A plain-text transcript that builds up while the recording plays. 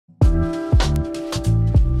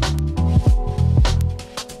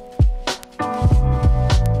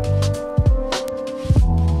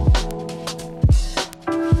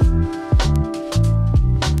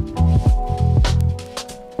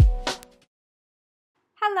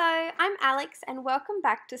Hello, I'm Alex and welcome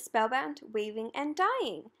back to Spellbound Weaving and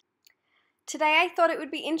Dyeing. Today I thought it would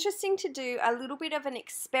be interesting to do a little bit of an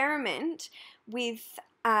experiment with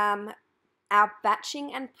our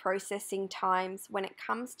batching and processing times when it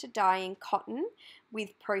comes to dyeing cotton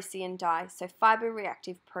with Procion dye, so Fibre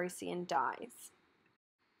Reactive Procion dyes.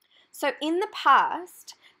 So in the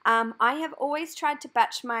past, I have always tried to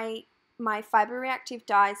batch my Fibre Reactive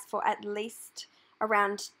dyes for at least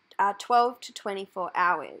around 12 to 24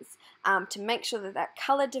 hours to make sure that that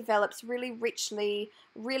color develops really richly,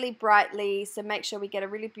 really brightly, so make sure we get a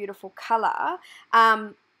really beautiful color.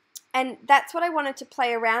 And that's what I wanted to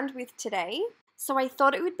play around with today. So I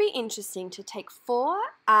thought it would be interesting to take 4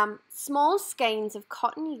 small skeins of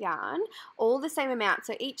cotton yarn, all the same amount.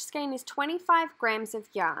 So each skein is 25 grams of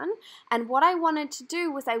yarn. And what I wanted to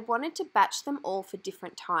do was I wanted to batch them all for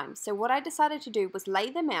different times. So what I decided to do was lay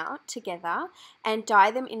them out together and dye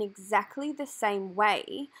them in exactly the same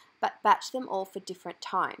way, but batch them all for different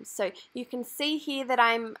times. So you can see here that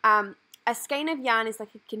I'm, a skein of yarn is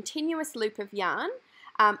like a continuous loop of yarn.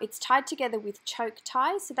 It's tied together with choke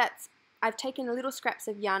tie, so I've taken little scraps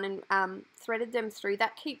of yarn and threaded them through.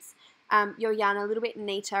 That keeps your yarn a little bit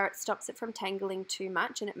neater. It stops it from tangling too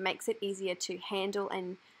much and it makes it easier to handle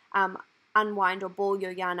and unwind or ball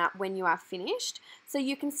your yarn up when you are finished. So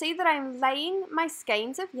you can see that I'm laying my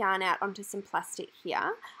skeins of yarn out onto some plastic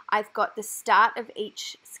here. I've got the start of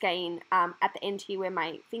each skein at the end here where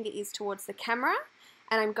my finger is towards the camera.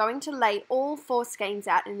 And I'm going to lay all 4 skeins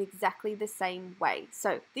out in exactly the same way.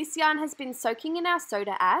 So this yarn has been soaking in our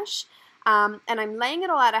soda ash. And I'm laying it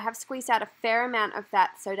all out. I have squeezed out a fair amount of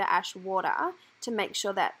that soda ash water to make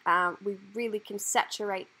sure that we really can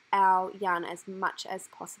saturate our yarn as much as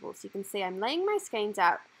possible. So you can see I'm laying my skeins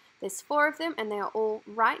out. There's 4 of them and they are all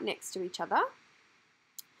right next to each other.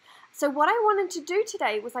 So what I wanted to do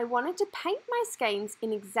today was I wanted to paint my skeins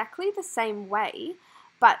in exactly the same way,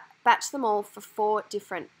 but batch them all for 4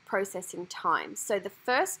 different processing times. So the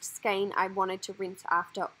first skein I wanted to rinse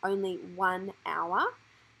after only 1 hour.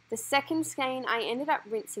 The second skein I ended up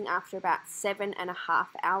rinsing after about 7.5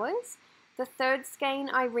 hours. The third skein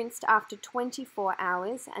I rinsed after 24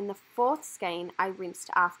 hours, and the fourth skein I rinsed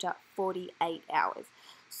after 48 hours.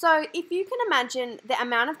 So if you can imagine the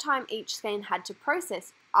amount of time each skein had to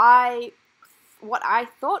process, what I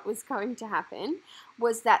thought was going to happen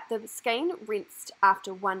was that the skein rinsed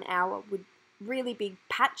after 1 hour would really be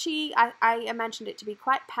patchy. I imagined it to be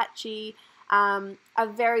quite patchy, a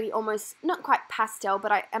very almost, not quite pastel,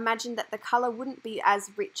 but I imagined that the color wouldn't be as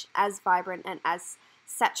rich, as vibrant, and as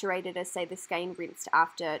saturated as, say, the skein rinsed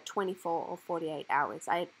after 24 or 48 hours.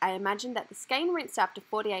 I imagined that the skein rinsed after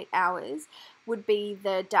 48 hours would be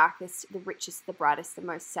the darkest, the richest, the brightest, the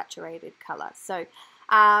most saturated color. So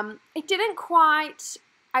it didn't quite,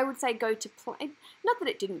 I would say, go to plan. Not that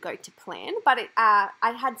it didn't go to plan, but I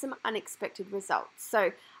had some unexpected results.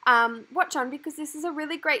 So watch on, because this is a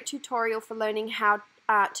really great tutorial for learning how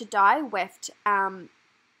to dye weft.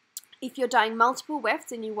 If you're dyeing multiple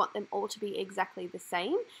wefts and you want them all to be exactly the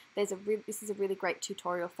same, this is a really great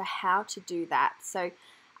tutorial for how to do that. So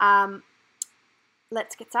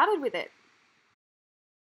let's get started with it.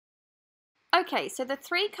 Okay, so the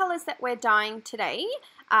 3 colors that we're dyeing today,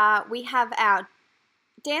 we have our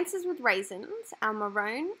Dancers with Raisins, our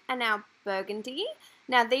Maroon, and our Burgundy.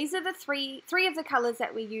 Now these are the three of the colors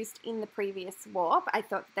that we used in the previous warp. I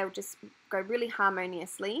thought they would just go really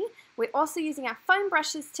harmoniously. We're also using our foam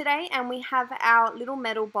brushes today, and we have our little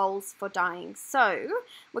metal bowls for dyeing. So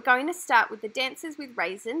we're going to start with the Dancers with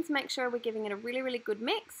Raisins. Make sure we're giving it a really, really good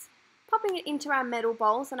mix. Popping it into our metal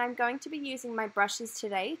bowls, and I'm going to be using my brushes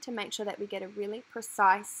today to make sure that we get a really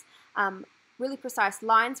precise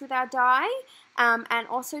lines with our dye, and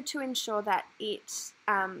also to ensure that it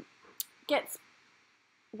gets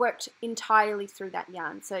worked entirely through that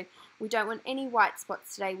yarn. So we don't want any white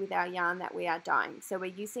spots today with our yarn that we are dyeing. So we're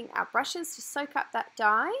using our brushes to soak up that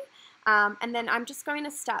dye, and then I'm just going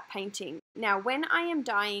to start painting. Now when I am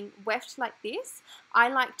dyeing weft like this, I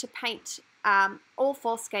like to paint all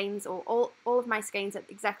 4 skeins, or all of my skeins at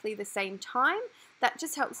exactly the same time. That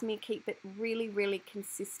just helps me keep it really, really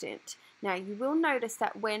consistent. Now you will notice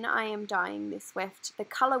that when I am dyeing this weft, the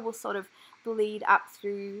color will sort of bleed up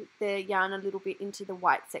through the yarn a little bit into the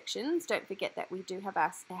white sections. Don't forget that we do have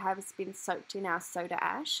been soaked in our soda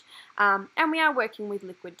ash, and we are working with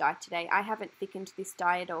liquid dye today. I haven't thickened this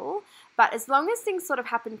dye at all, but as long as things sort of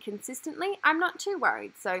happen consistently, I'm not too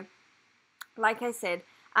worried. So like I said,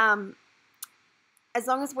 as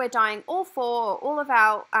long as we're dyeing all 4, or all of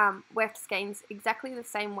our weft skeins exactly the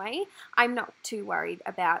same way, I'm not too worried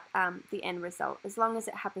about the end result, as long as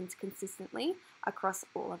it happens consistently across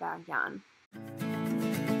all of our yarn.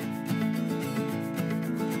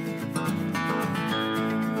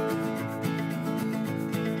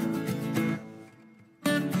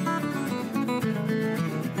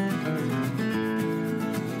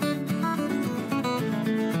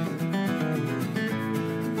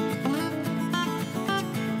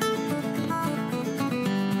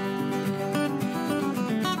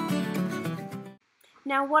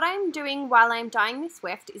 Now what I'm doing while I'm dyeing this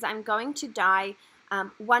weft is I'm going to dye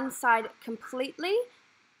one side completely,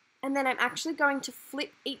 and then I'm actually going to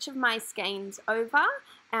flip each of my skeins over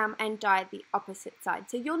and dye the opposite side.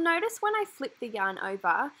 So you'll notice when I flip the yarn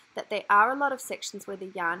over that there are a lot of sections where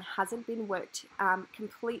the yarn hasn't been worked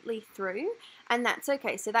completely through, and that's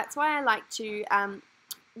okay. So that's why I like to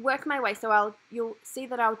work my way. So you'll see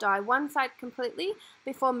that I'll dye one side completely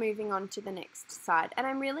before moving on to the next side. And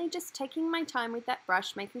I'm really just taking my time with that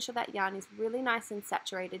brush, making sure that yarn is really nice and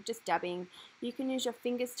saturated, just dabbing. You can use your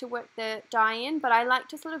fingers to work the dye in, but I like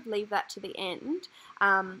to sort of leave that to the end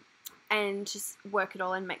and just work it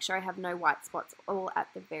all and make sure I have no white spots all at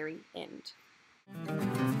the very end.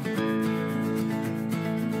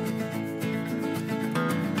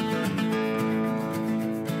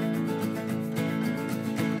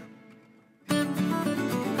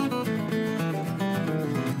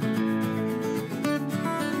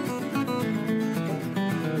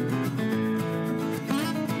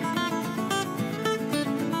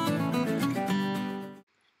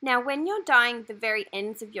 Now when you're dyeing the very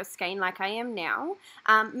ends of your skein like I am now,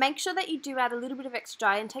 make sure that you do add a little bit of extra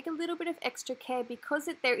dye and take a little bit of extra care because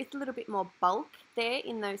there is a little bit more bulk there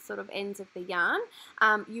in those sort of ends of the yarn.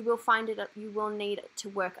 You will find you will need to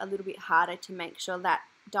work a little bit harder to make sure that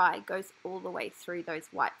dye goes all the way through those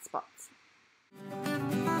white spots.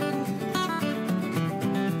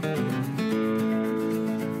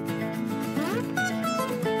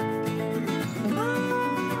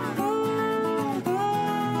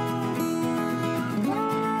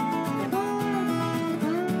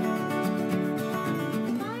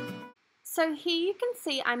 So here you can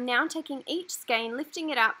see I'm now taking each skein, lifting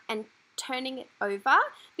it up and turning it over.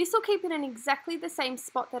 This will keep it in exactly the same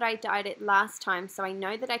spot that I dyed it last time, so I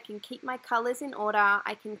know that I can keep my colours in order,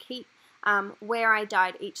 I can keep where I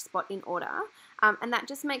dyed each spot in order, and that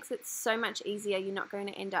just makes it so much easier. You're not going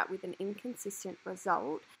to end up with an inconsistent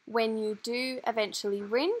result when you do eventually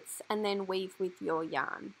rinse and then weave with your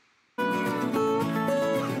yarn.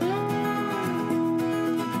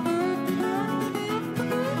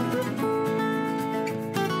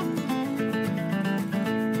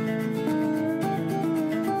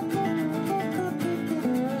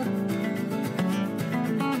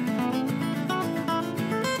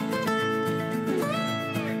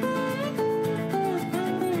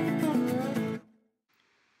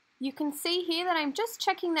 You can see here that I'm just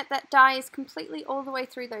checking that that dye is completely all the way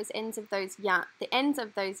through those ends of those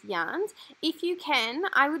yarns. If you can,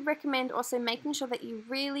 I would recommend also making sure that you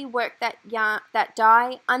really work that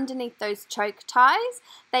dye underneath those choke ties.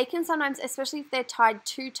 They can sometimes, especially if they're tied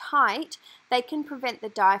too tight, they can prevent the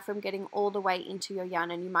dye from getting all the way into your yarn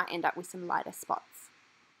and you might end up with some lighter spots.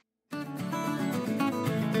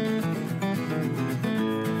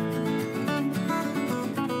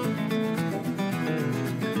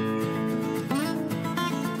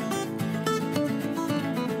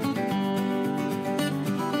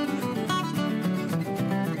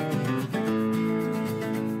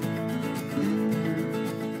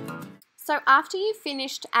 So after you've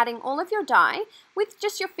finished adding all of your dye, with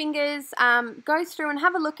just your fingers, go through and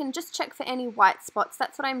have a look and just check for any white spots.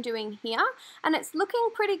 That's what I'm doing here, and it's looking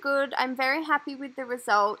pretty good. I'm very happy with the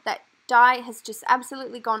result. That dye has just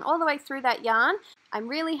absolutely gone all the way through that yarn. I'm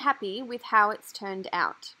really happy with how it's turned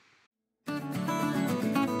out.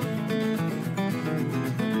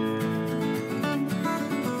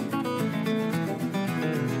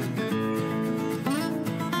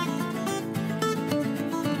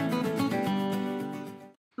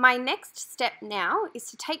 My next step now is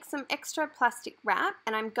to take some extra plastic wrap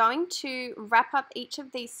and I'm going to wrap up each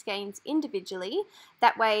of these skeins individually.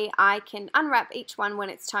 That way I can unwrap each one when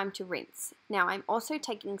it's time to rinse. Now I'm also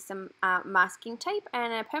taking some masking tape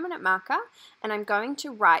and a permanent marker and I'm going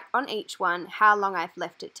to write on each one how long I've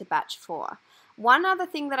left it to batch for. One other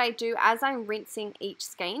thing that I do as I'm rinsing each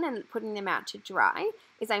skein and putting them out to dry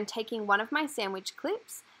is I'm taking one of my sandwich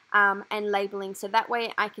clips and labeling, so that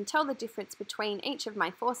way I can tell the difference between each of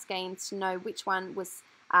my 4 skeins to know which one was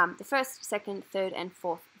the first, second, third and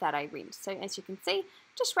fourth that I rinsed. So as you can see,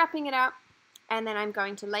 just wrapping it up and then I'm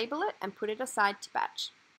going to label it and put it aside to batch.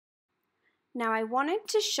 Now I wanted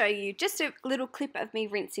to show you just a little clip of me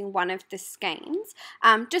rinsing one of the skeins,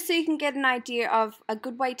 just so you can get an idea of a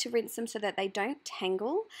good way to rinse them so that they don't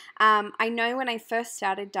tangle. I know when I first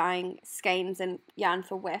started dyeing skeins and yarn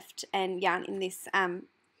for weft and yarn in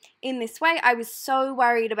this way, I was so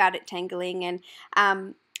worried about it tangling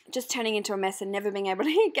and just turning into a mess and never being able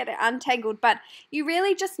to get it untangled, but you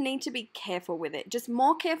really just need to be careful with it, just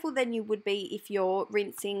more careful than you would be if you're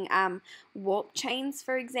rinsing warp chains,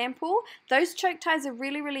 for example. Those choke ties are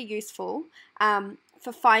really, really useful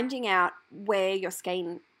for finding out where your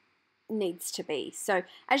skein needs to be. So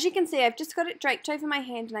as you can see, I've just got it draped over my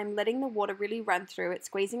hand and I'm letting the water really run through it,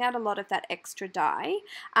 squeezing out a lot of that extra dye.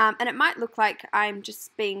 And it might look like I'm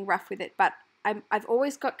just being rough with it, but I've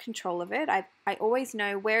always got control of it. I always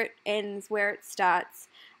know where it ends, where it starts,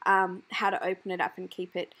 how to open it up and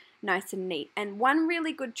keep it nice and neat. And one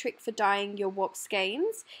really good trick for dyeing your warp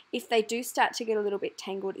skeins, if they do start to get a little bit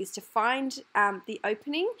tangled, is to find the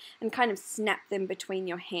opening and kind of snap them between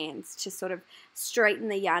your hands to sort of straighten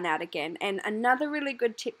the yarn out again. And another really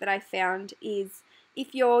good tip that I found is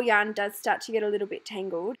if your yarn does start to get a little bit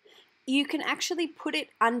tangled, you can actually put it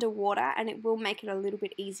underwater and it will make it a little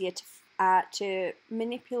bit easier to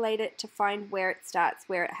manipulate it, to find where it starts,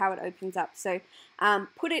 how it opens up. So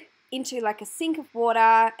put it into like a sink of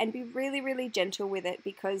water and be really, really gentle with it,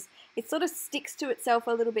 because it sort of sticks to itself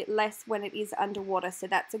a little bit less when it is underwater. So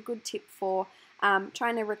that's a good tip for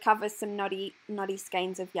trying to recover some knotty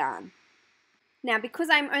skeins of yarn. Now, because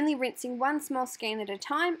I'm only rinsing one small skein at a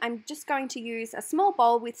time, I'm just going to use a small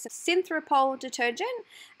bowl with some Synthropol detergent,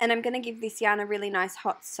 and I'm going to give this yarn a really nice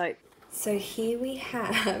hot soak. So here we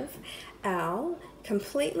have our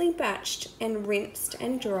completely batched and rinsed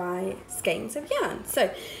and dry skeins of yarn.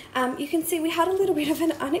 So you can see we had a little bit of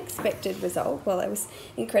an unexpected result. Well, it was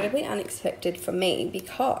incredibly unexpected for me,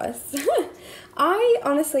 because I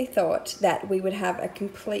honestly thought that we would have a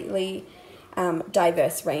completely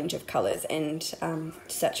diverse range of colours and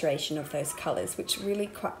saturation of those colours, which really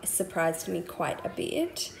surprised me quite a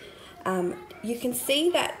bit. You can see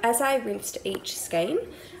that as I rinsed each skein,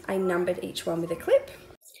 I numbered each one with a clip.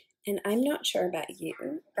 And I'm not sure about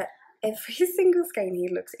you, but every single skein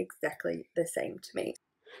here looks exactly the same to me.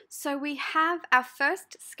 So we have our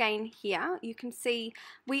first skein here. You can see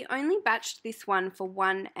we only batched this one for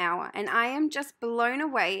 1 hour, and I am just blown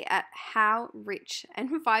away at how rich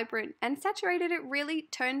and vibrant and saturated it really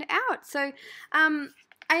turned out. So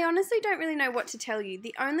I honestly don't really know what to tell you.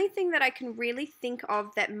 The only thing that I can really think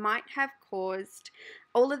of that might have caused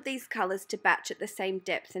all of these colours to batch at the same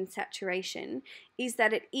depth and saturation is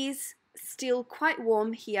that it is still quite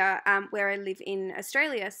warm here where I live in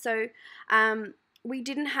Australia. So we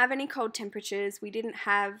didn't have any cold temperatures. We didn't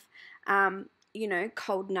have, you know,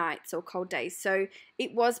 cold nights or cold days. So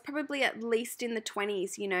it was probably at least in the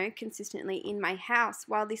 20s, you know, consistently in my house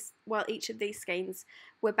while each of these skeins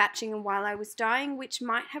were batching and while I was dyeing, which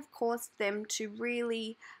might have caused them to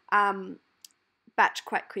really batch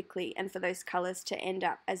quite quickly and for those colours to end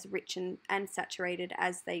up as rich and saturated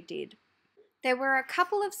as they did. There were a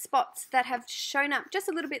couple of spots that have shown up just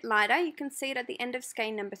a little bit lighter. You can see it at the end of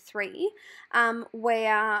skein number 3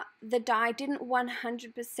 where the dye didn't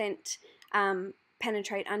 100%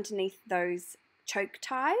 penetrate underneath those choke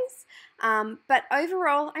ties. But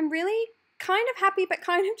overall, I'm really kind of happy but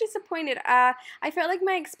kind of disappointed. I felt like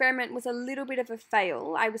my experiment was a little bit of a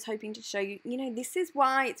fail. I was hoping to show you, you know, this is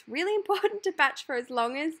why it's really important to batch for as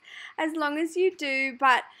long as you do.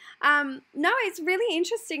 But no, it's really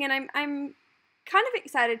interesting, and I'm kind of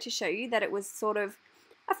excited to show you that it was sort of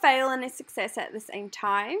a fail and a success at the same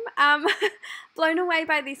time. Blown away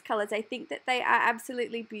by these colours. I think that they are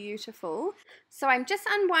absolutely beautiful. So I'm just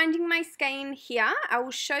unwinding my skein here. I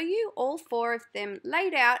will show you all 4 of them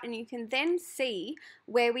laid out, and you can then see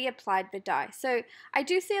where we applied the dye. So I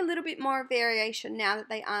do see a little bit more variation now that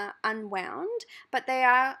they are unwound, but they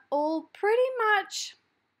are all pretty much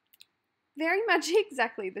very much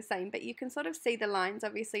exactly the same, but you can sort of see the lines.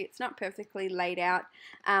 Obviously it's not perfectly laid out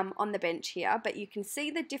on the bench here, but you can see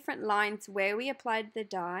the different lines where we applied the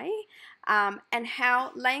dye and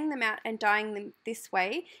how laying them out and dyeing them this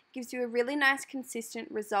way gives you a really nice consistent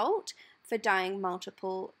result for dyeing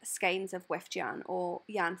multiple skeins of weft yarn or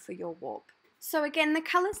yarn for your warp. So again, the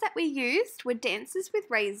colours that we used were Dances with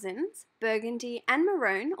Raisins, Burgundy and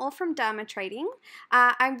Maroon, all from Dharma Trading.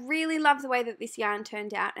 I really love the way that this yarn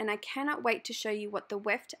turned out, and I cannot wait to show you what the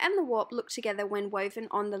weft and the warp look together when woven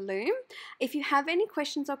on the loom. If you have any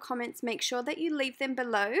questions or comments, make sure that you leave them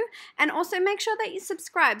below, and also make sure that you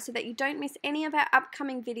subscribe so that you don't miss any of our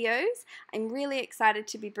upcoming videos. I'm really excited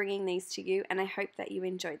to be bringing these to you, and I hope that you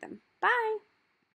enjoy them. Bye!